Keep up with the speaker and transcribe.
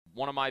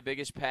one of my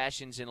biggest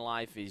passions in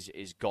life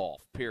is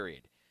golf,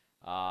 period.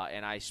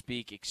 And I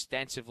speak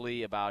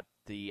extensively about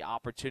the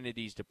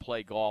opportunities to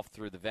play golf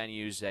through the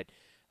venues that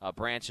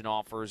Branson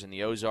offers in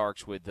the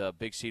Ozarks with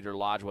Big Cedar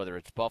Lodge, whether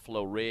it's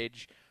Buffalo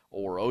Ridge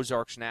or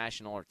Ozarks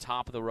National or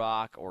Top of the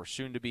Rock or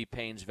soon-to-be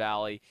Paynes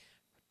Valley.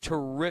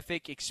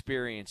 Terrific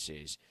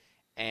experiences.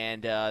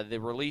 And the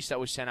release that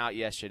was sent out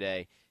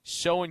yesterday,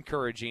 so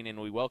encouraging, and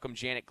we welcome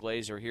Janet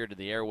Glaser here to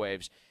the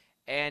airwaves.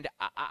 And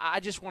I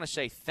just want to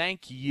say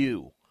thank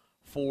you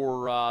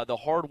for the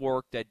hard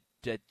work that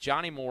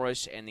Johnny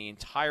Morris and the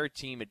entire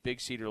team at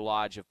Big Cedar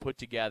Lodge have put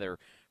together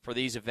for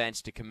these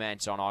events to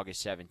commence on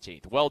August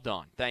 17th. Well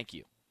done. Thank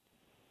you.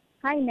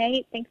 Hi,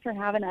 Nate. Thanks for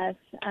having us.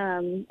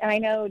 And I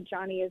know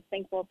Johnny is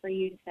thankful for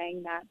you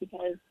saying that,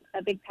 because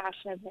a big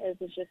passion of his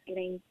is just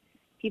getting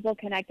people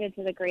connected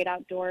to the great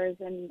outdoors.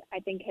 And I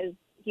think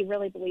he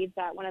really believes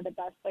that one of the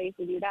best ways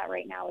to do that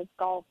right now is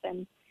golf.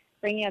 And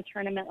bringing a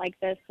tournament like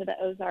this to the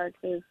Ozarks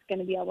is going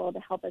to be able to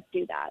help us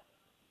do that.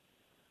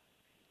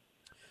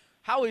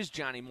 How is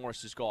Johnny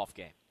Morris's golf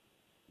game?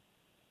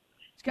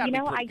 It's got to be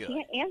pretty good. I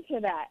can't answer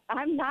that.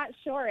 I'm not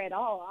sure at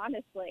all,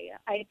 honestly.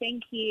 I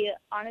think he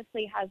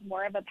honestly has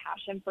more of a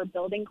passion for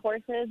building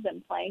courses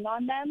than playing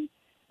on them.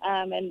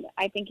 And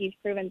I think he's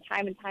proven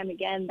time and time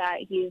again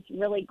that he's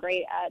really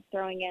great at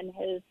throwing in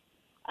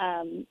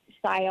his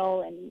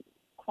style and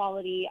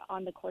quality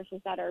on the courses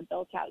that are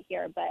built out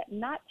here, but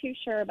not too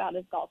sure about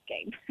his golf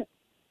game.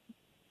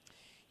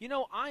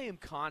 I am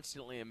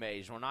constantly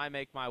amazed when I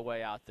make my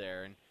way out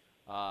there, and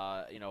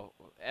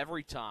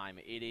every time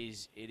it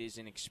is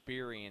an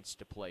experience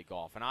to play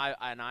golf, and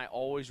I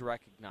always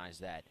recognize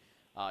that.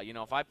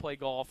 If I play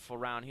golf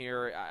around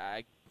here,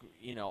 I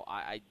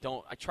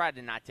try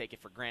to not take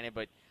it for granted,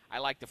 but I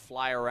like to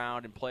fly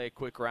around and play a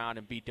quick round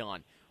and be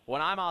done.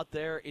 When I'm out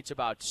there, it's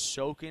about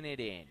soaking it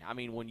in. I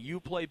mean, when you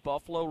play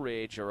Buffalo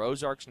Ridge or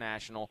Ozarks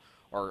National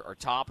or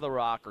Top of the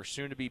Rock or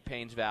soon-to-be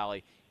Paynes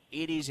Valley,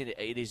 it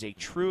is a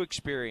true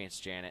experience,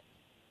 Janet.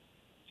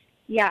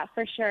 Yeah,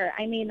 for sure.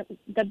 I mean,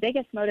 the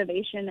biggest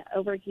motivation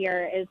over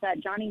here is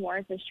that Johnny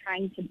Morris is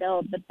trying to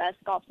build the best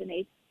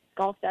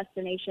golf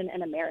destination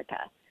in America,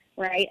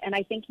 right? And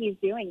I think he's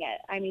doing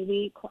it. I mean,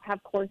 we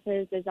have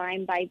courses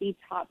designed by the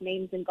top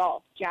names in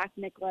golf: Jack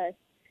Nicklaus,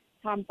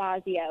 Tom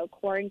Fazio,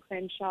 Corin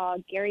Crenshaw,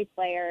 Gary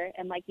Player,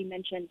 and like you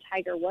mentioned,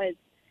 Tiger Woods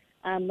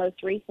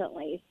most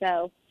recently.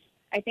 So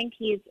I think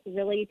he's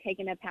really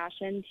taken a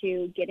passion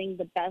to getting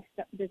the best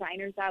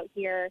designers out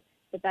here,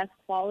 the best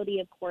quality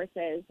of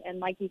courses. And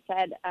like you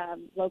said,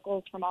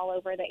 locals from all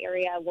over the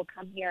area will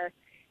come here.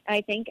 And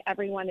I think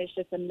everyone is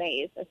just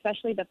amazed,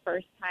 especially the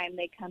first time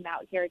they come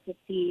out here to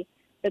see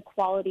the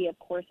quality of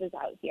courses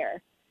out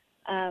here.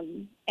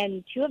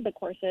 And two of the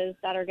courses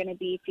that are going to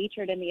be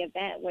featured in the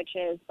event, which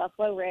is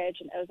Buffalo Ridge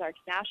and Ozarks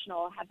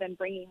National, have been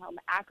bringing home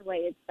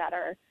accolades that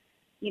are,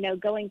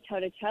 going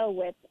toe-to-toe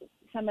with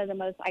some of the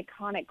most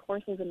iconic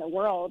courses in the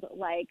world,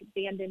 like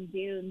Bandon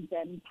Dunes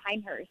and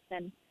Pinehurst.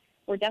 And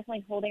we're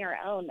definitely holding our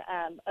own.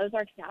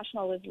 Ozarks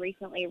National was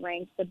recently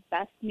ranked the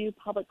best new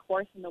public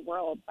course in the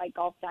world by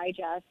Golf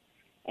Digest,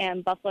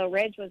 and Buffalo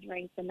Ridge was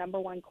ranked the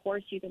 #1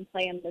 course you can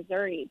play in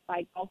Missouri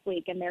by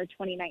Golfweek in their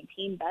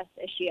 2019 best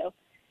issue.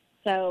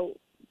 So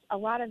a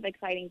lot of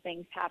exciting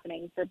things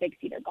happening for Big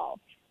Cedar Golf.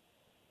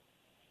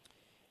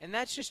 And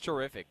that's just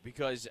terrific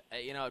because,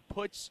 it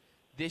puts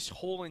this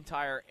whole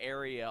entire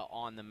area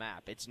on the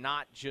map. It's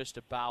not just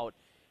about,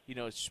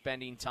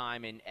 spending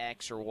time in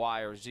X or Y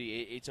or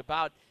Z. It's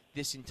about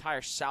this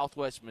entire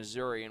southwest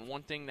Missouri. And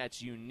one thing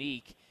that's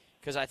unique,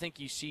 because I think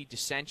you see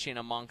dissension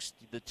amongst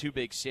the two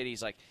big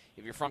cities, like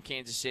if you're from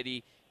Kansas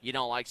City, you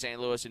don't like St.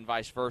 Louis and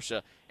vice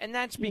versa. And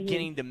that's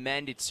beginning to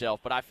mend itself.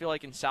 But I feel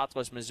like in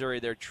southwest Missouri,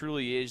 there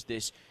truly is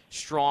this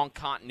strong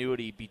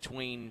continuity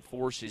between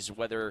forces,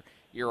 whether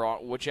you're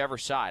on whichever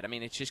side. I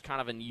mean, it's just kind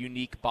of a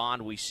unique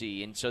bond we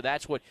see. And so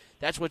that's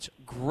what's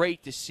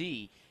great to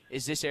see,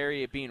 is this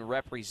area being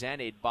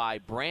represented by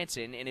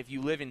Branson. And if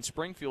you live in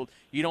Springfield,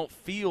 you don't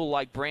feel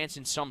like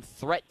Branson's some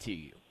threat to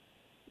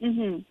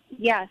you.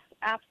 Yes,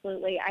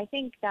 absolutely. I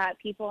think that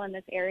people in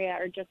this area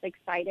are just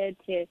excited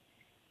to,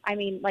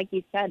 like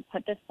you said,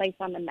 put this place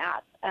on the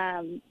map.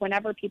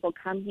 Whenever people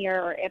come here,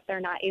 or if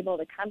they're not able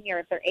to come here,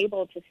 if they're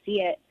able to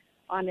see it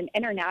on an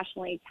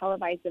internationally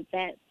televised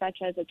event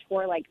such as a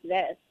tour like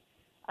this,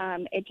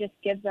 it just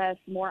gives us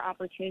more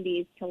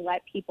opportunities to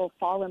let people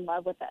fall in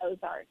love with the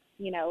Ozarks.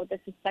 This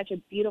is such a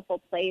beautiful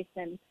place,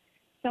 and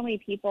so many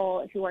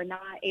people who are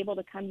not able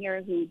to come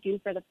here, who do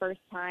for the first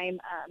time,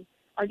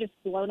 are just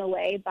blown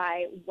away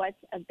by what's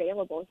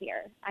available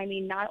here. I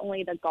mean, not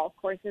only the golf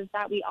courses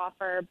that we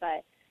offer,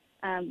 but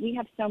we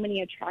have so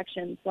many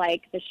attractions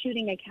like the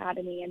Shooting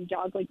Academy and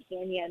Dogwood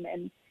Canyon,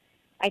 and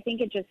I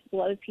think it just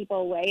blows people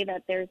away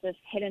that there's this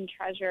hidden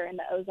treasure in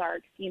the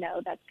Ozarks,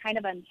 that's kind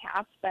of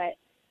untapped, but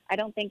I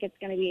don't think it's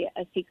going to be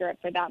a secret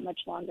for that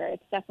much longer.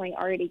 It's definitely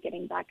already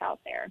getting back out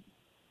there.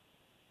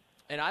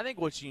 And I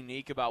think what's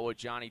unique about what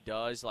Johnny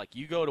does, like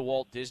you go to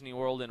Walt Disney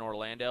World in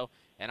Orlando,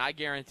 and I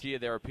guarantee you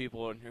there are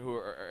people who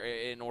are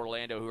in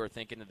Orlando who are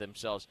thinking to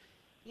themselves,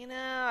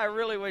 I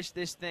really wish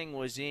this thing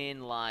was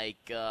in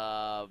like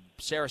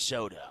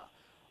Sarasota,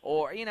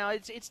 or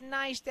it's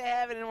nice to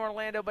have it in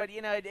Orlando, but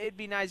it'd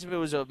be nice if it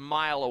was a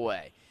mile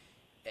away.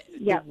 The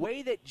Yep.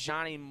 way that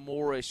Johnny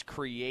Morris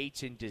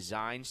creates and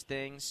designs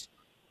things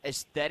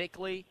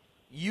aesthetically,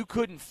 you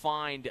couldn't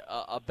find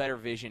a better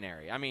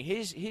visionary. I mean,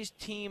 his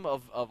team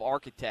of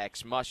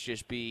architects must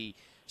just be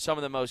some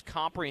of the most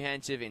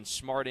comprehensive and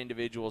smart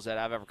individuals that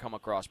I've ever come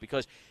across,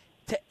 because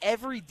to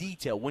every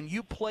detail, when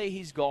you play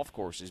his golf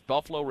courses,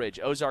 Buffalo Ridge,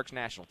 Ozarks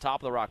National,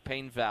 Top of the Rock,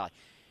 Payne Valley,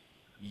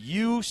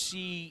 you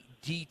see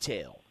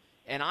detail.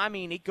 And I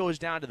mean, it goes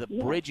down to the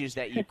bridges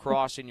that you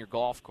cross in your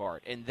golf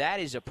cart, and that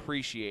is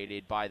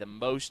appreciated by the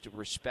most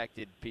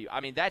respected people.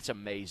 I mean, that's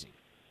amazing.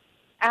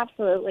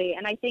 Absolutely.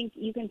 And I think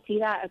you can see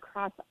that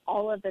across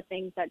all of the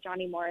things that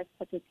Johnny Morris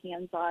puts his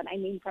hands on. I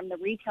mean, from the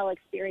retail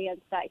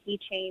experience that he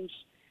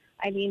changed,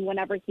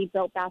 whenever he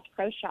built Bass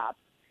Pro Shops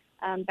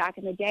back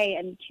in the day,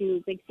 and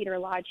to Big Cedar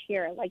Lodge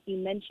here, like you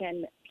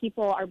mentioned,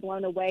 people are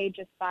blown away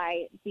just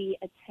by the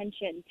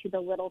attention to the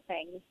little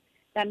things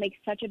that makes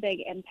such a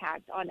big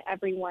impact on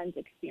everyone's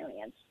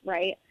experience,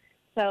 right?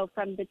 So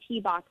from the tee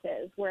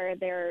boxes, where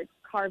they're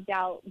carved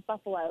out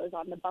buffaloes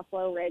on the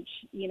Buffalo Ridge,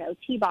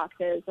 tee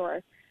boxes,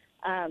 or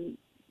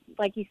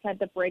like you said,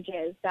 the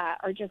bridges that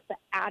are just the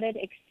added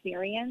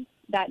experience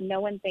that no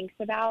one thinks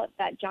about,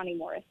 that Johnny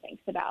Morris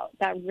thinks about,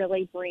 that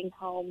really bring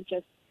home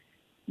just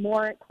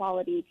more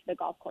quality to the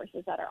golf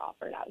courses that are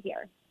offered out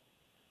here.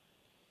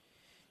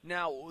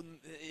 Now,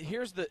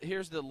 here's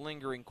the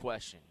lingering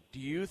question. Do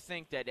you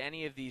think that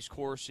any of these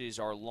courses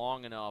are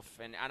long enough,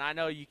 and I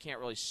know you can't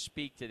really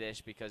speak to this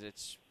because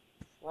it's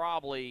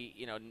probably,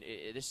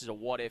 this is a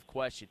what-if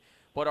question,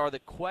 but are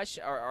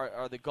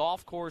the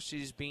golf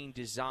courses being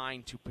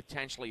designed to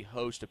potentially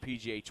host a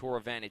PGA Tour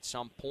event at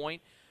some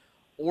point,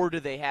 or do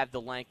they have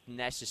the length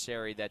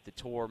necessary that the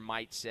tour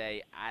might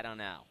say, I don't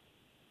know?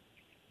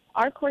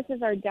 Our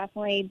courses are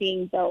definitely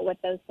being built with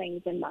those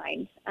things in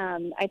mind.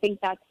 I think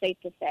that's safe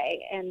to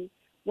say. And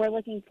we're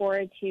looking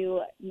forward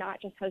to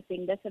not just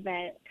hosting this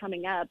event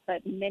coming up,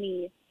 but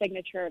many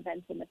signature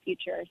events in the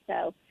future.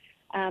 So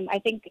I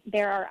think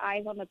there are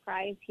eyes on the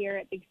prize here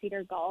at Big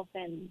Cedar Golf,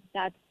 and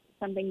that's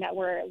something that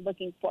we're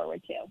looking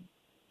forward to.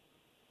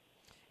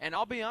 And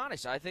I'll be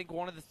honest, I think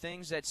one of the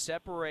things that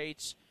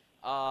separates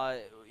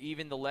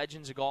even the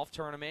Legends of Golf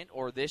tournament,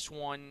 or this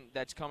one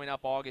that's coming up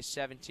August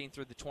 17th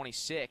through the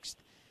 26th,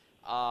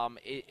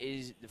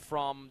 is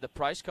from the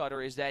price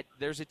cutter, is that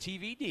there's a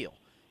TV deal.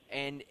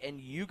 And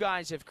you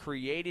guys have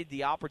created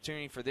the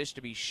opportunity for this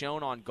to be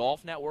shown on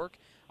Golf Network.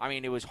 I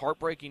mean, it was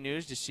heartbreaking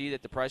news to see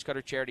that the Price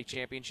Cutter Charity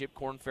Championship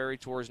Korn Ferry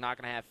Tour is not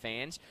going to have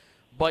fans.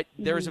 But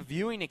there's a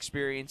viewing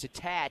experience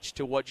attached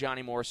to what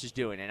Johnny Morris is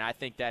doing, and I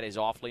think that is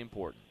awfully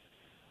important.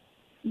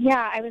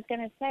 Yeah, I was going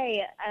to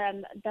say,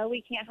 though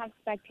we can't have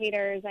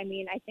spectators, I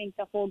think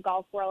the whole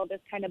golf world is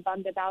kind of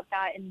bummed about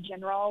that in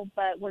general,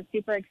 but we're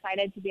super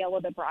excited to be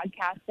able to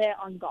broadcast it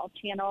on Golf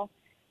Channel.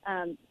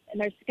 And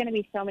there's going to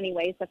be so many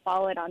ways to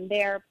follow it on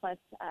there, plus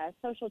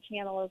social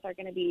channels are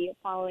going to be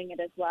following it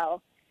as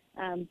well.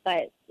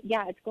 But,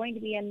 yeah, it's going to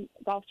be in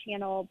Golf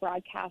Channel,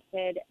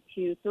 broadcasted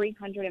to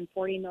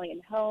 340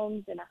 million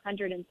homes in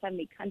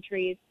 170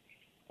 countries.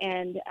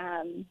 And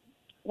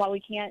while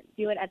we can't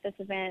do it at this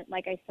event,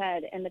 like I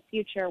said, in the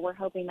future, we're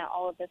hoping that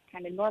all of this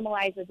kind of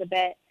normalizes a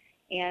bit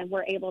and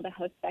we're able to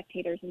host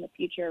spectators in the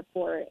future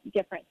for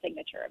different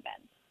signature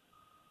events.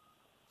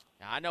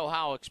 Now, I know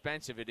how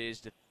expensive it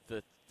is to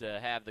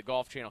have the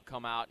Golf Channel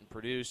come out and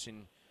produce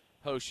and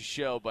host a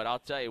show, but I'll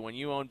tell you, when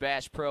you own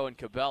Bass Pro and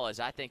Cabela's,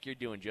 I think you're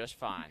doing just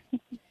fine.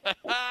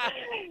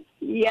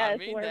 Yes,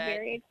 we're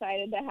very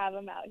excited to have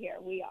them out here.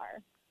 We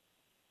are.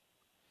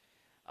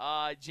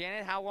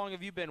 Janet, how long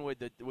have you been with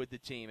the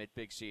team at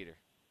Big Cedar?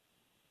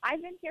 I've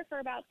been here for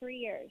about 3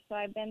 years. So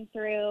I've been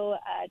through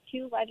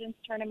 2 Legends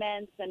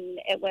tournaments, and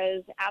it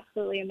was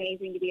absolutely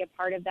amazing to be a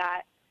part of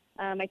that.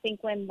 I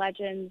think when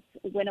Legends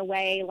went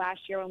away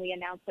last year, when we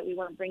announced that we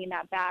weren't bringing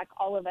that back,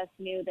 all of us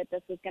knew that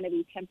this was going to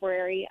be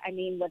temporary. I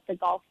mean, with the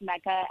golf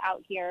mecca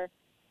out here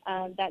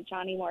that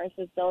Johnny Morris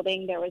was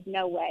building, there was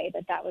no way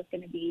that was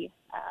going to be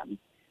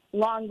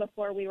long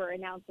before we were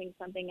announcing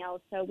something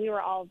else. So we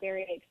were all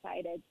very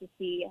excited to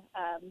see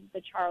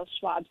the Charles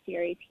Schwab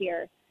Series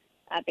here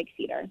at Big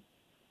Cedar.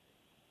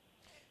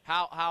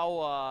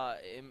 How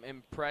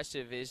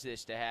impressive is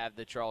this to have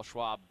the Charles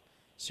Schwab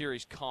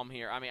Series come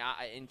here? I mean,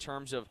 in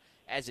terms of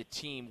as a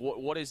team,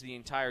 what is the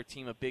entire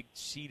team of Big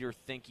Cedar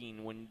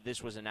thinking when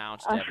this was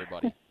announced to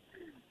everybody?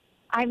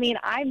 I mean,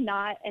 I'm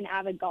not an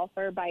avid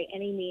golfer by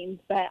any means,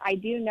 but I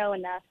do know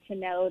enough to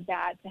know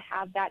that to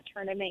have that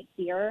tournament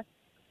here,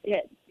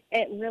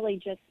 it really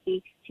just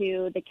speaks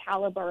to the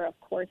caliber of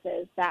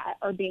courses that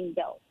are being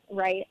built,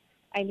 right?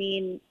 I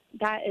mean,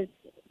 that is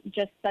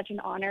just such an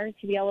honor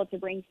to be able to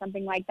bring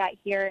something like that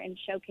here and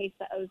showcase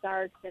the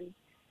Ozarks. And,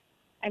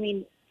 I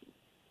mean,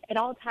 it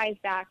all ties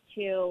back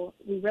to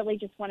we really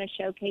just want to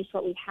showcase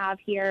what we have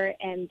here,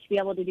 and to be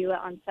able to do it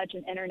on such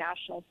an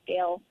international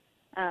scale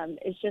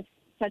is just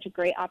such a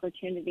great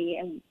opportunity.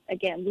 And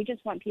again, we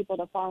just want people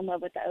to fall in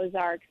love with the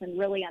Ozarks and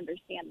really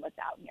understand what's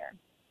out here.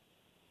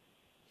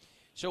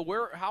 So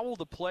how will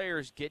the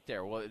players get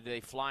there? Will they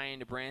fly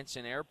into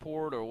Branson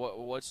Airport, or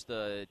what's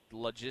the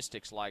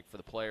logistics like for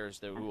the players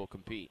who will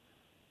compete?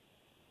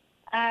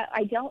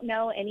 I don't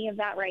know any of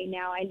that right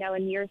now. I know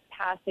in years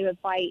past they would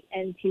fly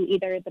into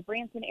either the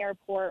Branson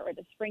Airport or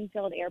the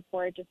Springfield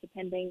Airport, just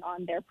depending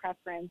on their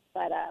preference.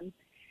 But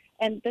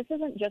and this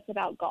isn't just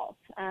about golf.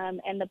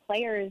 And the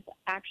players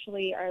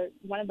actually are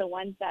one of the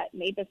ones that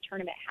made this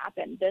tournament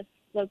happen. This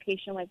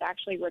location was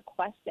actually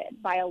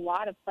requested by a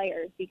lot of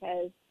players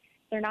because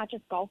they're not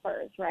just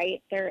golfers,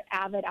 right? They're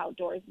avid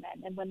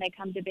outdoorsmen. And when they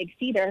come to Big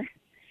Cedar,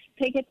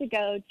 they get to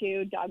go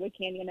to Dogwood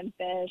Canyon and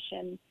fish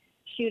and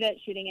shoot at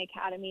Shooting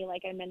Academy,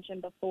 like I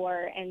mentioned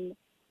before. And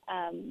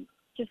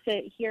just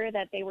to hear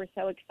that they were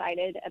so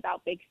excited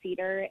about Big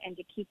Cedar and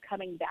to keep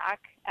coming back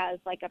as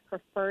like a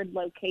preferred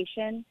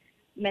location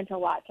meant a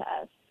lot to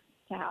us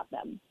to have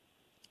them.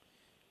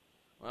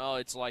 Well,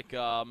 it's like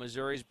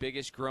Missouri's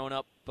biggest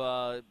grown-up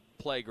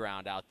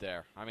playground out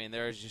there. I mean,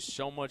 there's just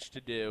so much to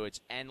do. It's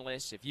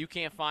endless. If you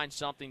can't find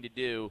something to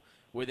do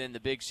within the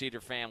Big Cedar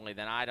family,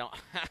 then I don't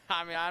 –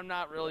 I mean, I'm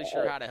not really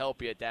sure how to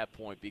help you at that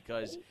point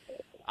because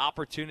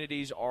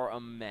opportunities are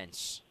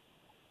immense.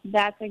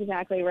 That's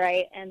exactly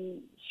right.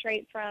 And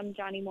straight from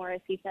Johnny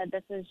Morris, he said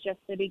this is just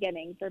the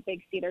beginning for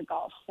Big Cedar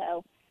golf.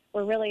 So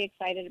we're really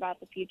excited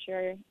about the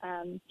future.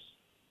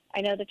 I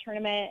know the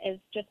tournament is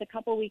just a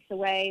couple weeks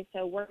away,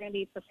 so we're going to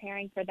be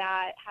preparing for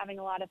that, having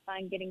a lot of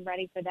fun getting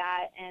ready for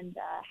that, and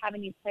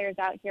having these players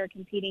out here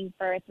competing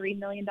for a $3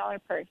 million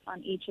purse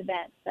on each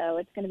event. So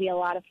it's going to be a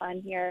lot of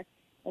fun here,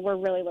 and we're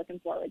really looking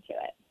forward to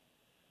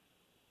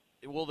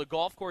it. Will the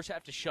golf course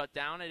have to shut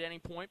down at any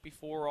point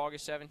before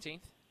August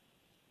 17th?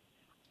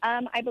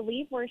 I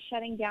believe we're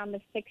shutting down the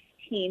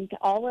 16th.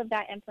 All of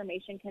that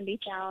information can be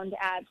found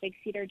at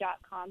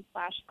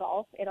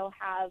bigcedar.com/golf. It'll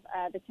have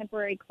the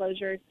temporary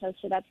closures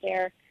posted up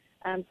there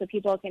so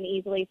people can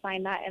easily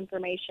find that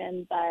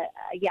information. But,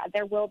 yeah,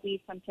 there will be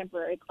some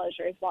temporary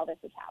closures while this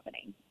is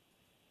happening.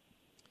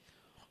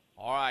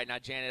 All right. Now,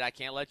 Janet, I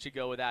can't let you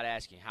go without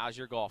asking, how's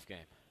your golf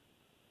game?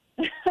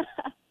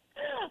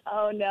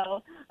 Oh,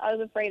 no, I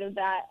was afraid of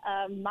that.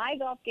 My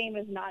golf game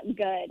is not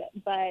good,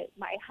 but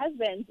my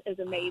husband's is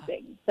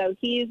amazing. So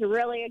he's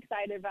really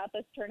excited about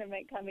this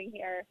tournament coming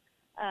here.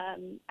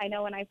 I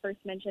know when I first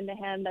mentioned to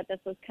him that this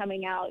was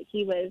coming out,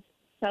 he was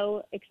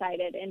so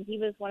excited, and he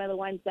was one of the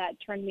ones that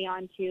turned me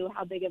on to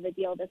how big of a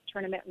deal this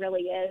tournament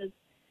really is.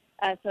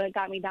 So it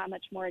got me that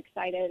much more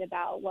excited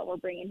about what we're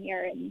bringing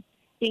here and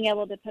being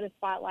able to put a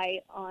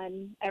spotlight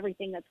on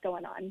everything that's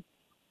going on.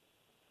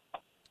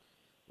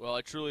 Well,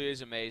 it truly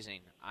is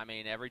amazing. I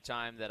mean, every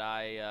time that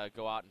I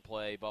go out and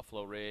play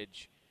Buffalo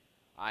Ridge,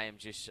 I am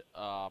just,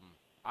 I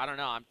don't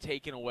know, I'm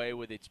taken away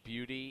with its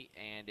beauty,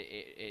 and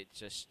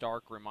it's a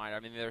stark reminder. I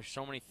mean, there's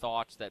so many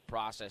thoughts that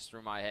process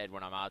through my head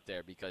when I'm out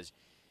there because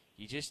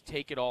you just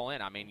take it all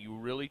in. I mean, you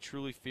really,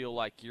 truly feel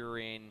like you're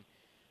in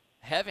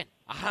heaven.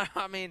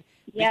 I mean,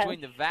 yes.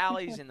 Between the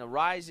valleys and the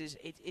rises,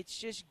 it's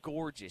just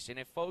gorgeous. And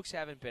if folks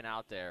haven't been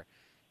out there,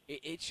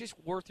 it's just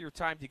worth your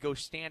time to go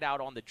stand out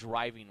on the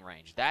driving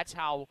range. That's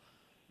how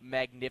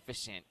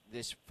magnificent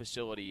this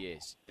facility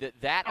is.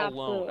 That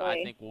alone,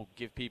 I think, will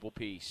give people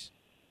peace.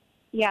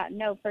 Yeah,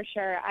 no, for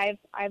sure.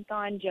 I've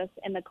gone just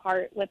in the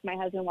cart with my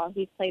husband while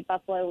he's played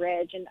Buffalo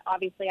Ridge, and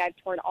obviously I've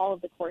toured all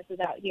of the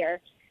courses out here.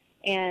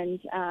 And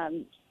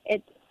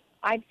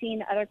I've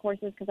seen other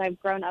courses because I've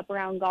grown up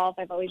around golf.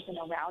 I've always been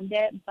around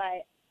it,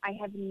 but I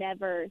have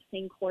never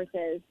seen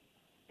courses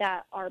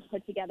that are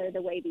put together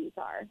the way these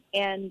are.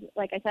 And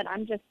like I said,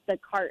 I'm just in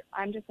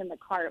the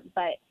cart,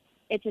 but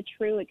it's a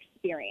true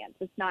experience.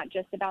 It's not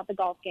just about the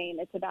golf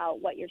game. It's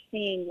about what you're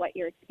seeing, what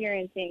you're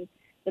experiencing,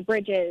 the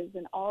bridges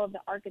and all of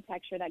the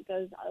architecture that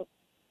goes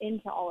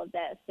into all of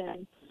this.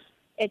 And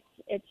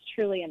it's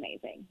truly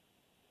amazing.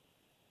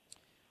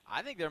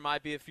 I think there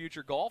might be a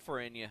future golfer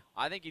in you.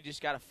 I think you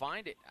just got to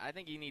find it. I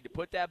think you need to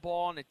put that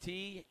ball on the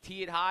tee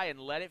it high, and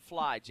let it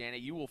fly,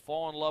 Janet. You will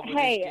fall in love with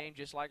this game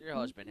just like your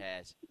husband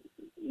has.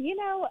 You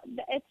know,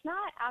 it's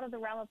not out of the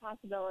realm of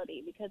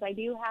possibility because I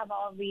do have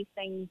all of these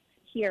things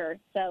here,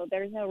 so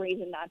there's no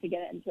reason not to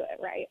get into it,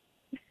 right?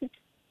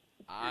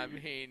 I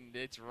mean,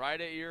 it's right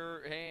at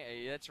your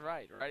hand. That's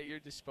right at your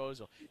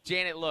disposal.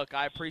 Janet, look,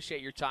 I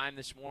appreciate your time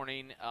this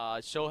morning.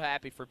 So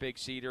happy for Big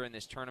Cedar in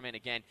this tournament.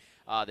 Again,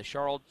 the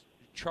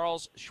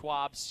Charles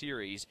Schwab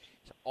Series,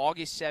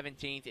 August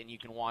 17th, and you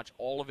can watch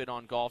all of it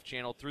on Golf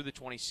Channel through the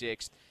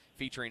 26th,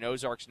 featuring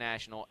Ozarks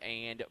National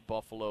and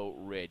Buffalo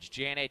Ridge.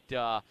 Janet,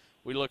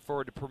 we look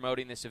forward to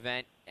promoting this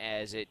event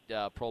as it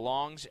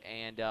prolongs,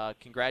 and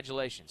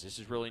congratulations. This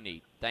is really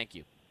neat. Thank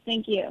you.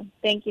 Thank you.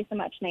 Thank you so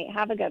much, Nate.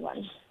 Have a good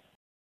one.